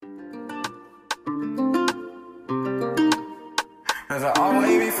Cause I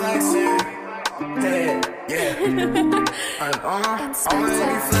always be flexing. Yeah. Always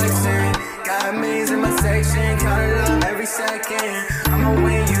be flexing. Got millions in my section, count it up every second. I'ma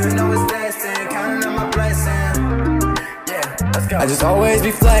win, you know it's destined. Counting up my blessing. Yeah, let's go. I just always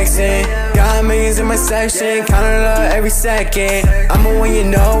be flexing. Got millions in my section, counting it up every second. I'ma win, you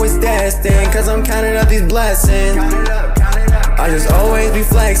know it's destined. Cause I'm counting up these blessings. I just always be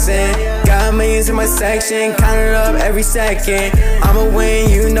flexing. Got millions in my section, counting up every second. I'ma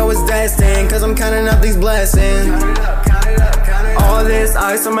win, you know it's destined. Cause I'm counting up these blessings. All this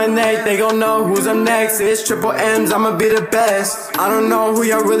ice on my neck, they gon' know who's up next. It's triple M's, I'ma be the best. I don't know who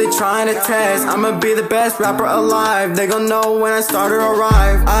y'all really trying to test. I'ma be the best rapper alive. They gon' know when I start to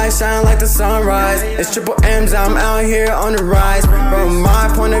arrive. I shine like the sunrise. It's triple M's, I'm out here on the rise. From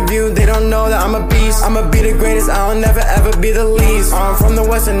my point of view, they don't know that I'm a beast. I'ma be the greatest, I'll never ever be the least. I'm from the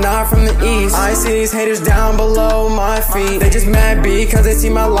west and not from the east. I see these haters down below my feet. They just mad because they see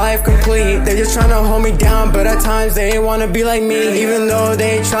my life complete. They just tryna hold me down, but at times they wanna be like me. Even though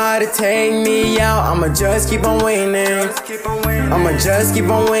they try to take me out, I'ma just keep on winning. I'ma just keep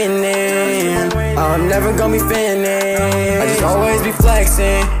on winning. I'm never gonna be finished. I just always be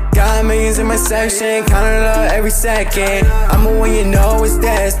flexing. Got millions in my section, counting up every second. I'ma win, you know it's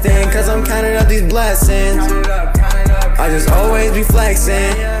destined. Cause I'm counting up these blessings. I just always be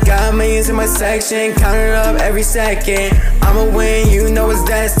flexing. Got millions in my section, counting up every second. I'ma win, you know it's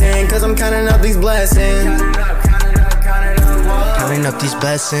destined. Cause I'm counting up these blessings. Counting up these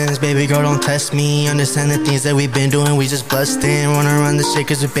blessings, baby girl, don't test me. Understand the things that we've been doing, we just blessed in. Wanna run the shit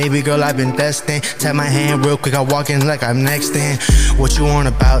cause with baby girl I've been destined. Tap my hand real quick, I walk in like I'm next in. What you want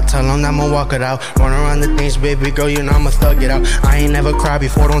about? Tell them I'ma walk it out. Run around the things, baby girl, you know I'ma thug it out. I ain't never cried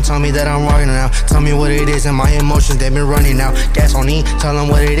before, don't tell me that I'm rocking now. Tell me what it is and my emotions, they've been running out. Gas on E, tell them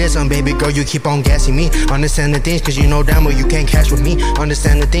what it is, and baby girl, you keep on gassing me. Understand the things cause you know damn well you can't catch with me.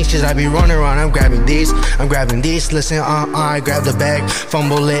 Understand the things cause I be running around, I'm grabbing these. Listen, I grab the bag,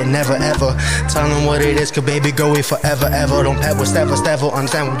 fumble it, never ever. Tell them what it is, cause baby girl, we forever ever. Don't pet with Steffel,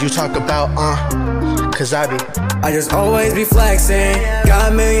 understand what you talk about, cause I just always be flexing.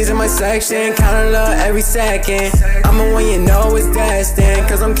 Got millions in my section, counting up every second. I'ma win, you know it's destined.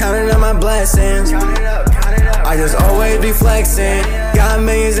 Cause I'm counting up my blessings. I just always be flexing. Got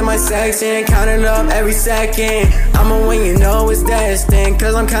millions in my section, counting up every second. I'ma win, you know it's destined.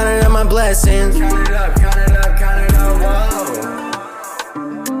 Cause I'm counting up my blessings. Count it up, whoa.